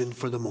watchmen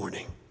for the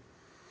morning.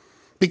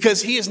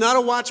 Because he is not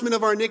a watchman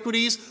of our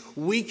iniquities,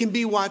 we can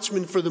be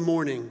watchmen for the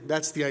morning.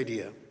 That's the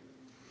idea.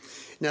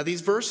 Now,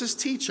 these verses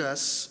teach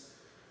us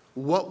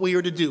what we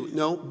are to do.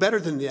 No, better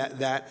than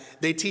that,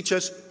 they teach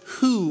us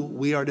who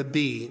we are to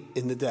be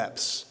in the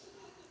depths.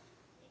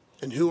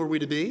 And who are we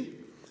to be?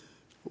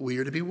 We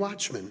are to be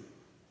watchmen.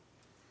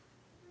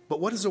 But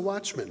what is a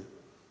watchman?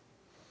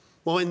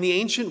 Well, in the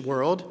ancient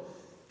world,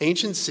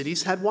 ancient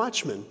cities had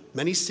watchmen.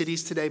 Many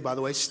cities today, by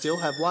the way, still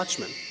have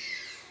watchmen.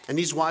 And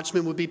these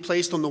watchmen would be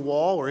placed on the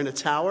wall or in a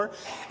tower,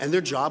 and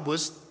their job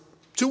was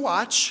to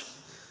watch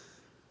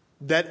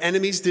that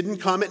enemies didn't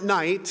come at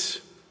night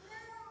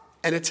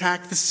and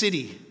attack the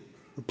city,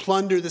 and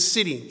plunder the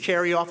city,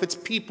 carry off its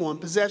people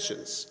and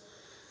possessions.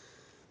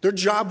 Their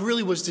job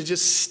really was to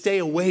just stay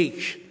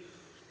awake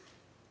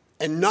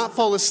and not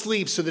fall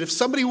asleep, so that if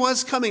somebody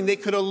was coming, they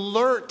could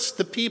alert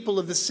the people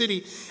of the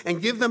city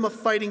and give them a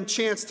fighting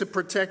chance to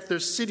protect their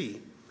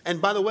city.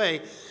 And by the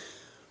way,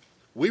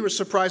 we were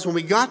surprised when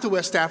we got to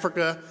West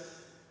Africa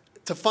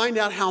to find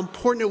out how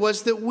important it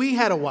was that we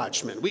had a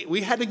watchman.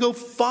 We had to go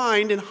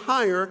find and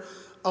hire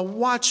a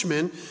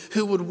watchman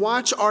who would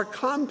watch our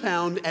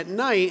compound at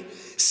night,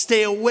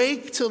 stay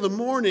awake till the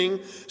morning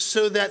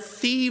so that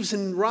thieves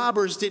and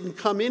robbers didn't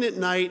come in at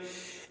night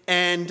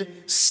and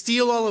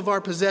steal all of our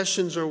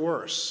possessions or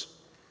worse.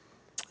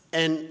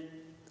 And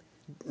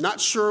not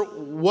sure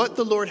what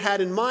the Lord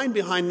had in mind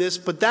behind this,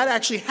 but that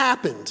actually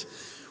happened.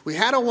 We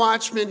had a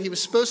watchman. He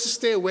was supposed to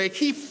stay awake.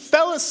 He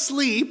fell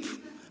asleep,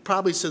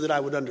 probably so that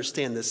I would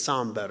understand this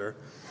psalm better.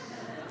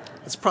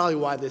 That's probably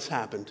why this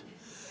happened.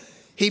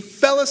 He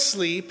fell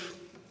asleep.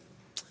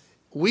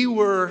 We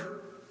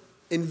were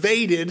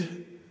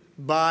invaded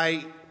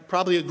by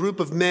probably a group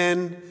of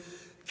men,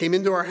 came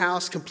into our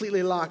house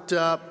completely locked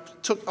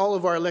up, took all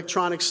of our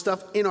electronic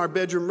stuff in our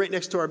bedroom right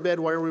next to our bed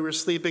while we were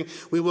sleeping.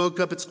 We woke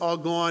up, it's all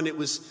gone. It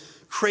was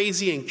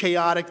crazy and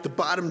chaotic. The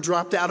bottom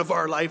dropped out of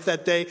our life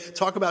that day.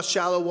 Talk about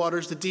shallow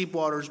waters, the deep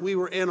waters. We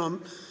were in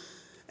them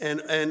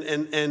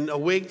and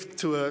awake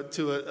to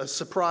a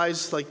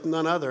surprise like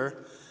none other.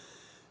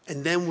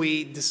 And then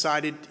we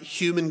decided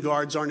human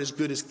guards aren't as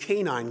good as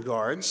canine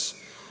guards.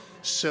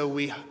 So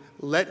we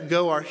let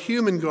go our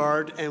human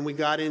guard and we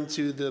got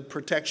into the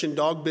protection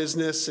dog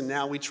business. And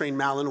now we train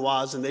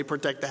Malinois and they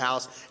protect the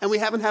house. And we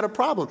haven't had a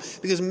problem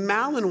because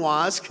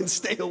Malinois can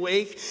stay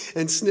awake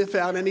and sniff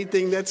out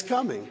anything that's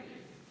coming.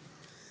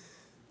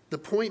 The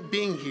point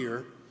being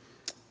here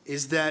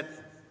is that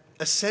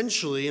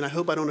essentially, and I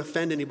hope I don't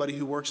offend anybody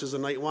who works as a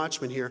night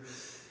watchman here,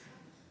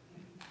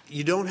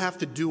 you don't have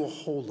to do a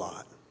whole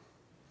lot.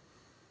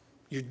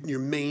 Your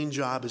main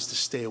job is to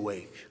stay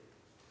awake,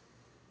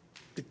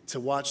 to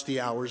watch the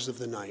hours of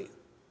the night,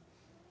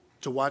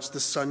 to watch the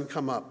sun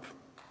come up.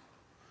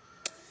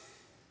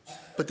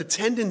 But the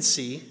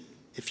tendency,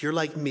 if you're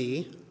like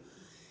me,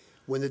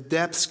 when the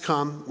depths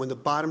come, when the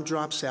bottom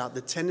drops out,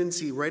 the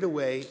tendency right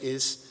away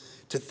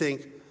is to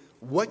think,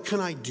 what can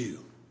I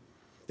do?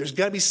 There's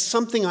got to be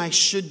something I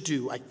should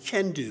do, I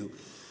can do,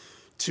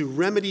 to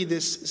remedy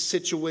this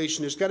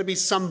situation. There's got to be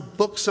some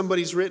book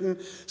somebody's written,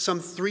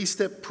 some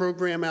 3-step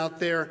program out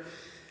there.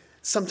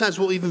 Sometimes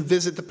we'll even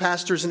visit the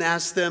pastors and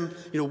ask them,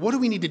 what do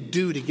we need to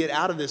do to get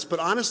out of this? But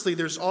honestly,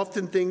 there's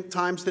often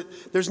times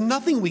that there's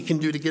nothing we can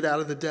do to get out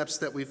of the depths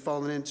that we've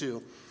fallen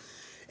into.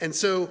 And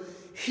so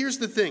here's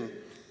the thing.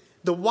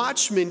 The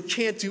watchman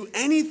can't do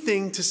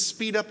anything to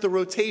speed up the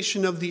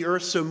rotation of the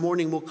earth so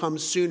morning will come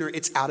sooner.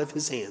 It's out of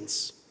his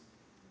hands.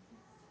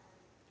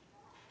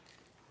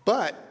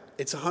 But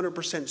it's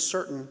 100%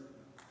 certain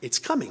it's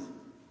coming.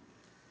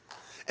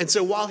 And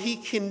so while he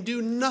can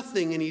do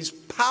nothing and he's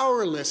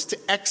powerless to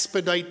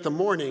expedite the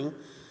morning,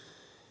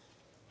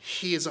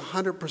 he is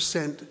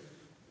 100%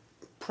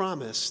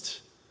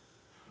 promised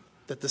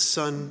that the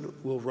sun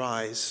will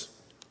rise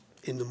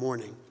in the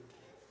morning.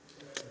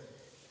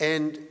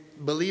 And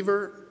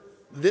believer,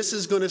 this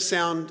is going to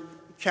sound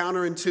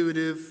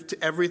counterintuitive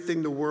to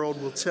everything the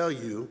world will tell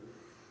you,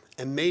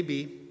 and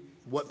maybe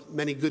what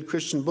many good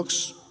Christian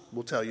books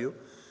will tell you.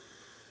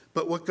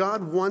 But what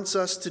God wants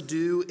us to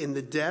do in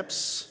the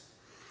depths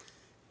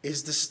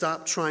is to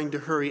stop trying to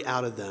hurry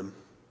out of them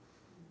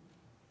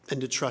and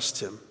to trust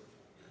him.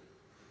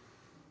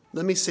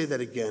 Let me say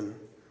that again.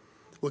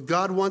 What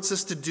God wants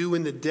us to do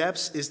in the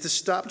depths is to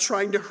stop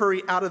trying to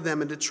hurry out of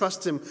them and to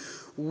trust him.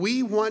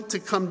 We want to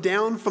come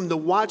down from the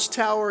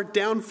watchtower,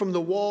 down from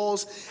the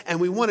walls, and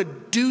we want to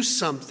do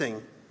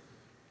something.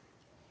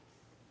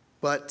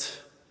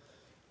 But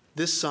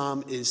this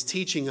psalm is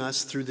teaching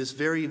us through this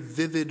very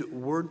vivid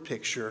word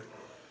picture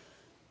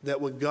that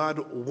what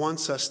God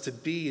wants us to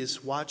be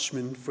is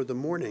watchmen for the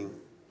morning.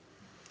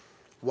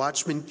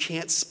 Watchmen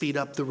can't speed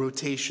up the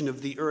rotation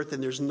of the earth,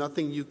 and there's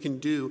nothing you can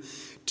do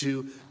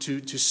to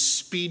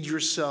speed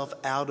yourself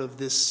out of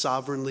this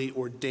sovereignly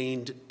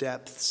ordained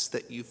depths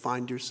that you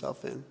find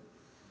yourself in.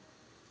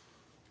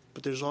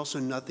 But there's also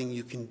nothing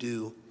you can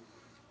do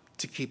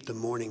to keep the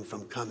morning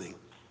from coming,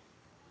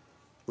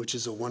 which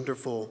is a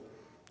wonderful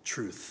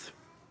truth.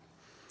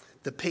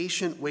 The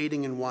patient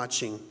waiting and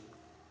watching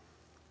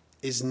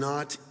is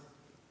not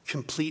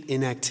complete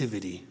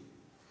inactivity.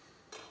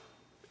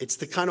 It's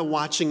the kind of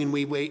watching and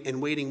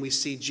waiting we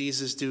see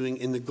Jesus doing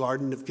in the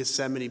Garden of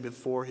Gethsemane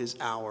before his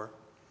hour,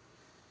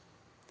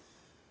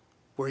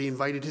 where he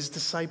invited his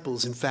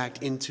disciples, in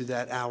fact, into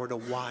that hour to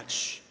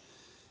watch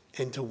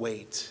and to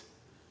wait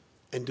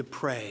and to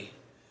pray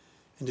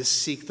and to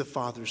seek the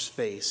Father's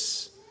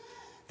face.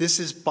 This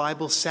is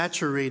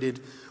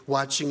Bible-saturated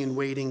watching and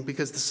waiting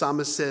because the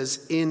psalmist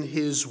says, "In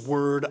his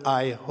word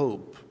I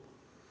hope."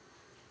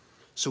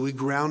 So we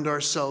ground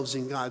ourselves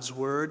in God's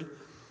word.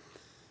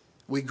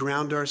 We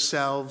ground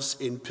ourselves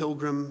in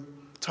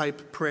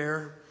pilgrim-type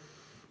prayer,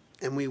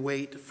 and we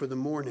wait for the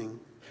morning.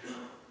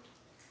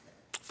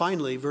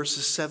 Finally,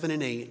 verses 7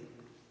 and 8,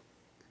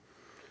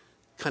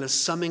 kind of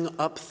summing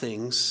up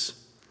things,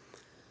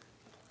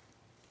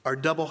 are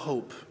double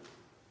hope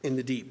in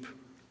the deep.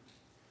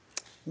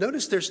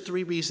 Notice there's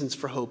 3 reasons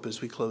for hope as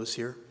we close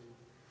here.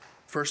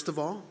 First of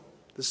all,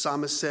 the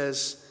psalmist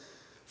says,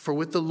 "For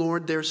with the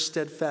Lord there's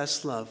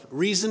steadfast love."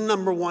 Reason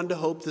number 1 to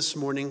hope this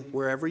morning,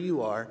 wherever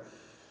you are,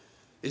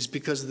 is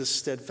because of the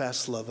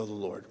steadfast love of the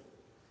Lord.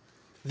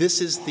 This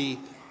is the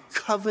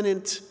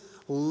covenant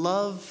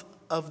love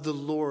of the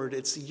Lord.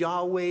 It's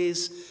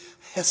Yahweh's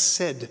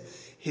hesed,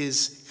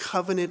 his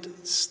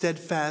covenant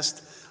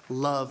steadfast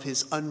love,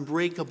 his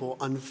unbreakable,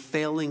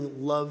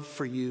 unfailing love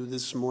for you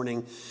this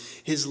morning.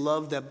 His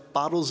love that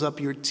bottles up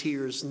your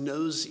tears,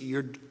 knows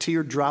your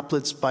tear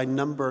droplets by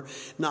number.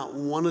 Not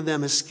one of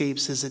them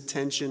escapes his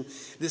attention.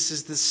 This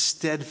is the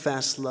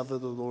steadfast love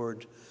of the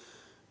Lord,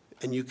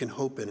 and you can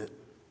hope in it.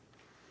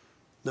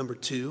 Number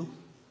 2,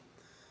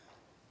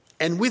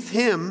 and with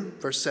him,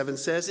 verse 7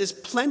 says, is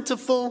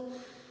plentiful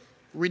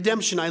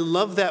redemption. I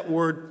love that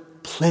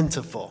word,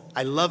 plentiful.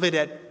 I love it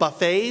at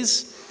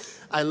buffets.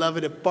 I love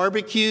it at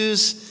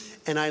barbecues.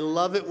 And I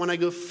love it when I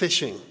go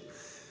fishing.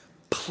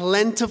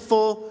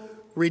 Plentiful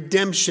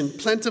redemption.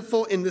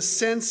 Plentiful in the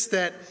sense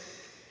that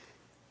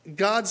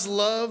God's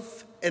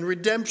love and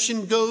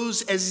redemption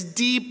goes as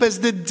deep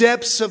as the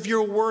depths of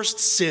your worst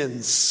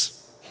sins.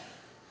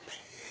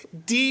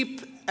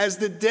 Deep as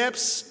the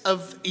depths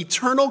of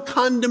eternal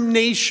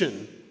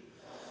condemnation.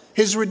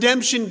 His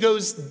redemption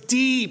goes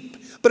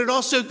deep, but it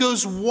also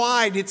goes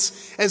wide.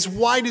 It's as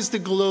wide as the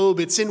globe.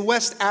 It's in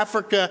West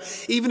Africa,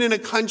 even in a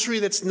country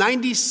that's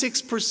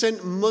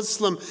 96%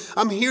 Muslim.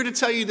 I'm here to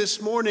tell you this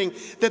morning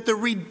that the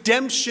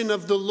redemption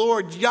of the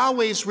Lord,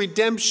 Yahweh's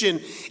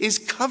redemption, is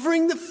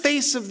covering the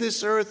face of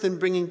this earth and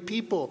bringing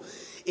people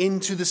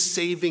into the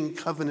saving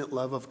covenant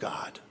love of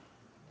God.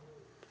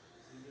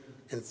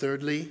 And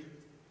thirdly,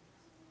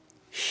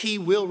 he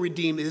will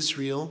redeem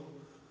Israel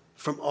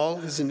from all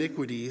his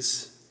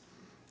iniquities.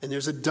 And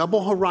there's a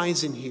double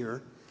horizon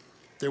here.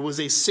 There was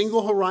a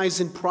single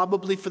horizon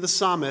probably for the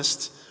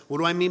psalmist. What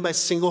do I mean by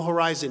single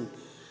horizon?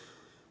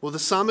 Well, the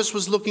psalmist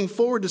was looking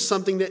forward to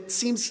something that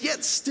seems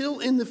yet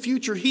still in the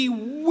future. He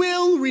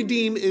will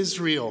redeem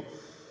Israel.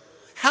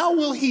 How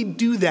will he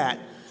do that?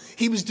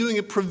 He was doing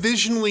it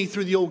provisionally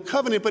through the old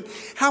covenant, but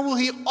how will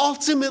he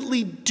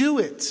ultimately do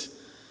it?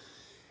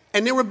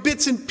 And there were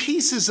bits and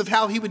pieces of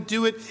how he would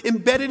do it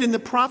embedded in the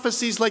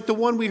prophecies like the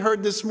one we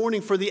heard this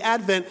morning for the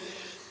Advent.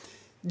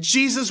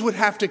 Jesus would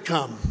have to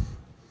come.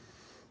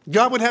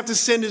 God would have to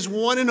send his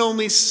one and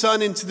only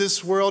Son into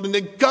this world, and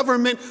the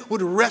government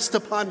would rest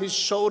upon his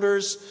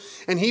shoulders,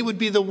 and he would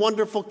be the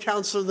wonderful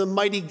counselor, the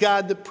mighty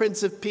God, the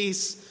Prince of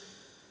Peace.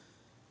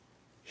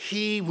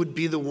 He would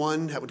be the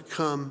one that would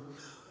come,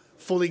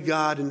 fully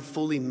God and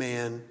fully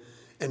man,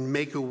 and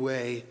make a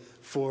way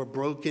for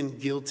broken,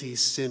 guilty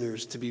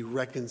sinners to be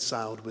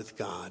reconciled with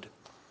God.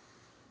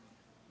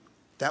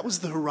 That was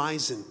the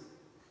horizon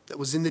that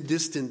was in the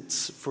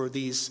distance for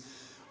these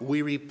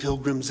weary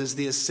pilgrims as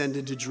they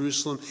ascended to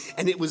Jerusalem.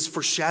 And it was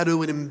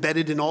foreshadowed and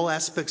embedded in all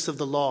aspects of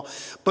the law.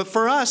 But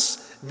for us,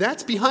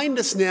 that's behind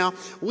us now.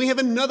 We have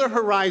another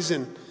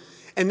horizon.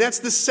 And that's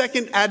the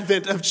second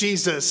advent of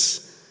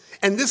Jesus.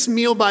 And this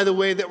meal, by the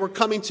way, that we're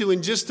coming to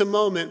in just a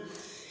moment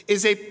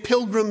is a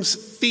pilgrim's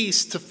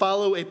feast to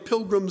follow a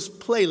pilgrim's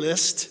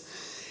playlist.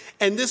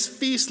 And this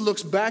feast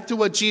looks back to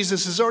what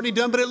Jesus has already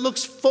done, but it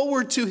looks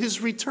forward to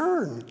his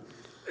return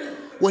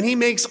when he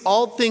makes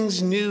all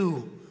things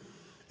new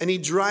and he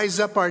dries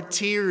up our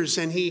tears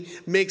and he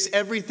makes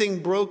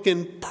everything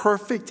broken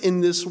perfect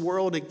in this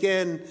world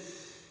again.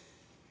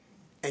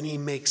 And he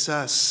makes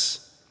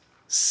us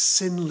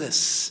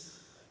sinless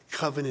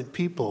covenant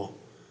people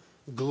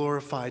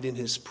glorified in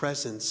his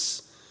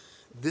presence.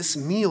 This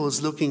meal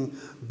is looking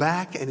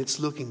back and it's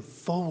looking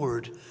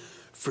forward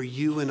for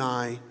you and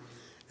I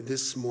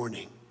this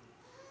morning.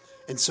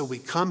 And so we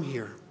come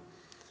here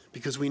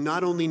because we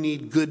not only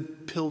need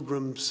good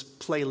pilgrims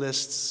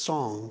playlist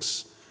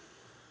songs,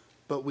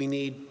 but we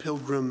need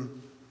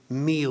pilgrim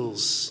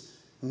meals,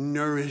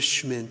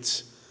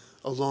 nourishment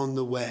along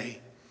the way,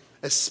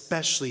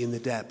 especially in the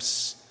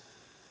depths.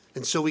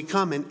 And so we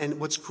come, and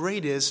what's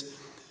great is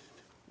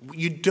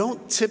you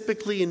don't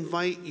typically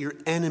invite your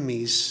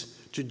enemies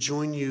to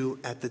join you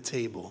at the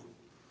table.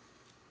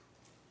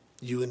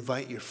 You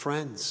invite your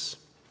friends.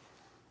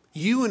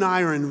 You and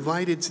I are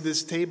invited to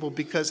this table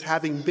because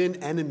having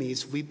been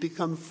enemies, we've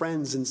become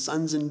friends and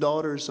sons and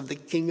daughters of the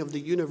King of the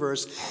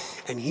universe.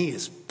 And he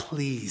is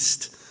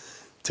pleased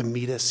to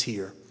meet us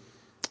here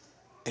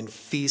and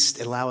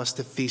allow us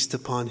to feast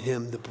upon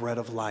him, the bread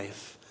of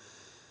life,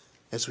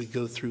 as we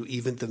go through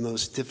even the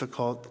most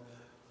difficult,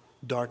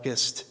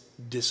 darkest,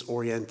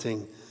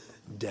 disorienting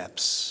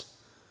depths.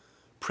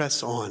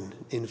 Press on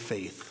in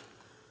faith,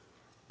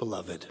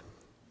 beloved.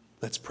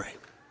 Let's pray.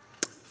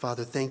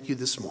 Father, thank you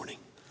this morning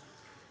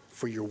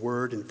for your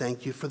word, and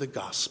thank you for the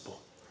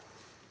gospel.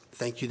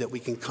 Thank you that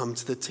we can come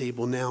to the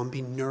table now and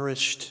be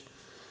nourished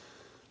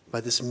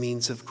by this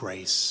means of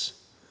grace.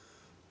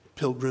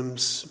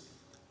 Pilgrims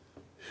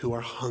who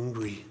are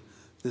hungry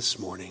this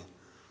morning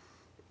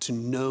to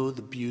know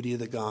the beauty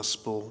of the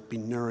gospel, be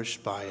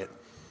nourished by it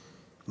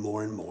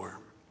more and more.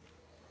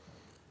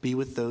 Be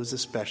with those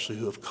especially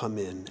who have come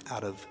in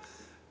out of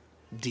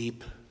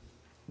deep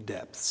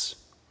depths.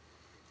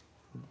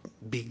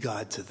 Be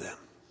God to them.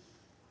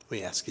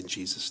 We ask in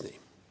Jesus' name.